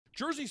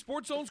Jersey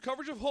Sports Zone's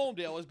coverage of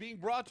Holmdel is being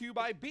brought to you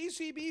by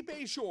BCB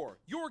Bayshore,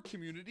 your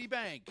community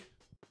bank.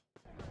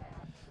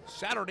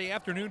 Saturday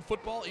afternoon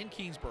football in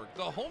Keansburg.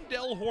 The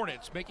Holmdel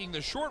Hornets making the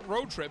short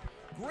road trip.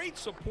 Great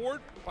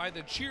support by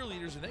the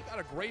cheerleaders, and they got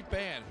a great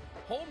band.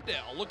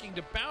 Holmdel looking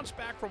to bounce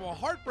back from a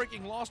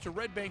heartbreaking loss to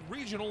Red Bank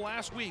Regional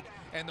last week,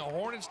 and the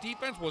Hornets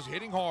defense was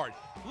hitting hard.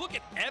 Look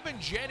at Evan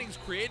Jennings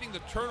creating the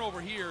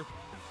turnover here.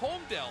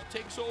 Holmdel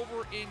takes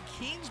over in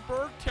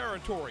Keansburg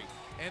territory,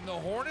 and the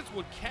Hornets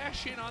would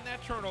cash in on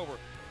that turnover.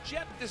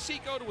 Jeff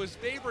DeCicco to his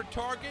favorite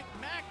target.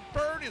 Mac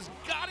Bird has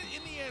got it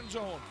in the end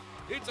zone.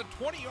 It's a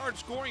 20-yard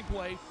scoring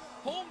play.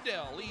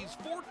 Holmdel leads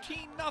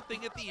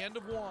 14-0 at the end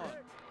of one.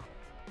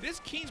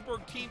 This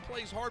Keansburg team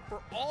plays hard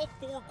for all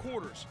 4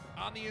 quarters.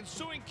 On the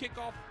ensuing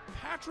kickoff,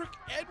 Patrick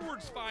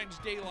Edwards finds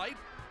daylight.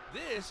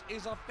 This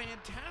is a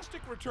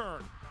fantastic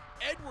return.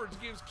 Edwards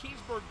gives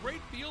Keansburg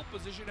great field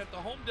position at the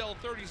Holmdel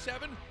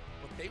 37,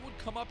 but they would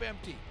come up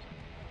empty.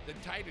 The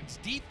Titans'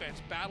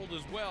 defense battled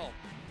as well.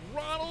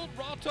 Ronald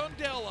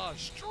Rotundella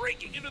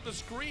streaking into the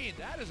screen.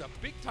 That is a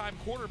big-time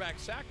quarterback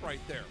sack right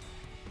there.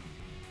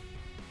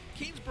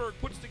 Keansburg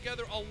puts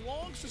together a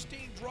long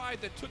sustained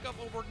drive that took up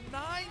over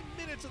 9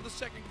 minutes of the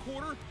second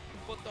quarter,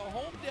 but the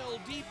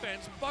Holmdel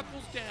defense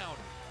buckles down.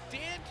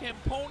 Dan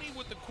Tamponi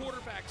with the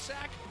quarterback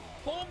sack.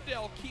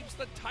 Holmdel keeps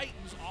the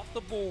Titans off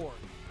the board.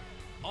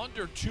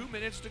 Under 2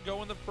 minutes to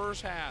go in the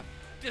first half.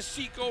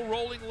 DeCicco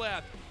rolling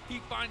left. He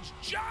finds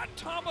John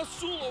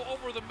Tomasulo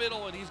over the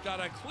middle, and he's got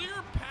a clear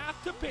path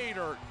to pay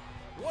dirt.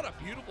 What a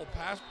beautiful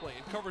pass play.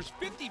 It covers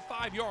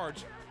 55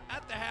 yards.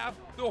 At the half,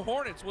 the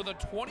Hornets with a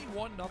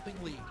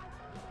 21-0 lead.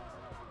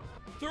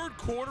 Third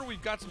quarter,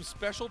 we've got some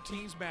special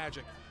teams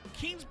magic.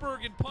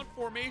 Keansburg in punt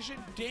formation.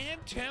 Dan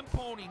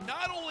Tamponi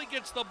not only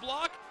gets the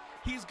block,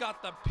 he's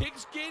got the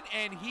pigskin,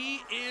 and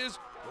he is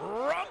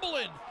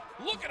rumbling.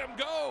 Look at him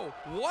go.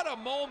 What a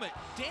moment.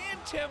 Dan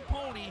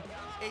Tamponi,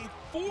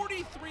 a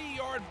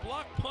 43-yard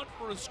block punt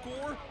for a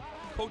score.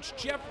 Coach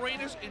Jeff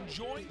Reynes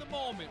enjoying the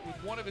moment with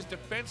one of his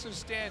defensive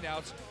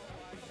standouts.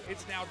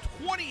 It's now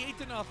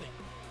 28-0.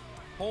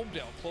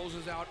 Holmdel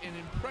closes out an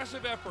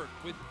impressive effort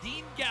with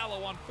Dean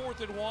Gallo on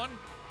 4th and 1.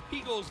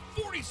 He goes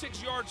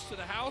 46 yards to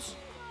the house.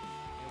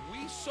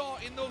 And we saw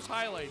in those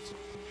highlights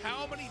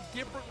how many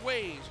different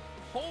ways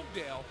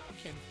Holmdel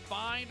can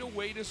find a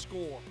way to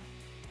score.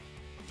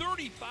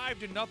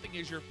 35-0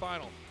 is your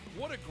final.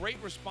 What a great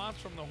response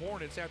from the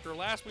Hornets after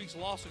last week's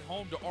loss at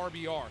home to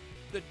RBR.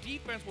 The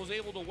defense was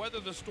able to weather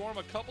the storm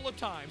a couple of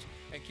times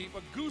and keep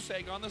a goose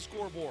egg on the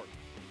scoreboard.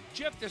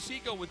 Jeff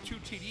DeCicco with 2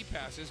 TD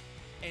passes,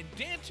 and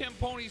Dan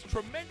Tamponi's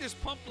tremendous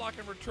punt block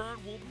and return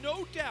will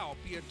no doubt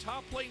be a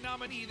top play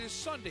nominee this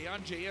Sunday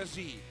on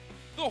JSZ.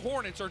 The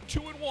Hornets are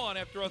 2-1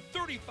 after a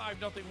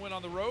 35-0 win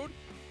on the road.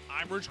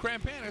 I'm Rich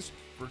Krampanis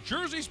for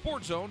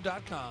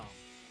JerseySportsZone.com.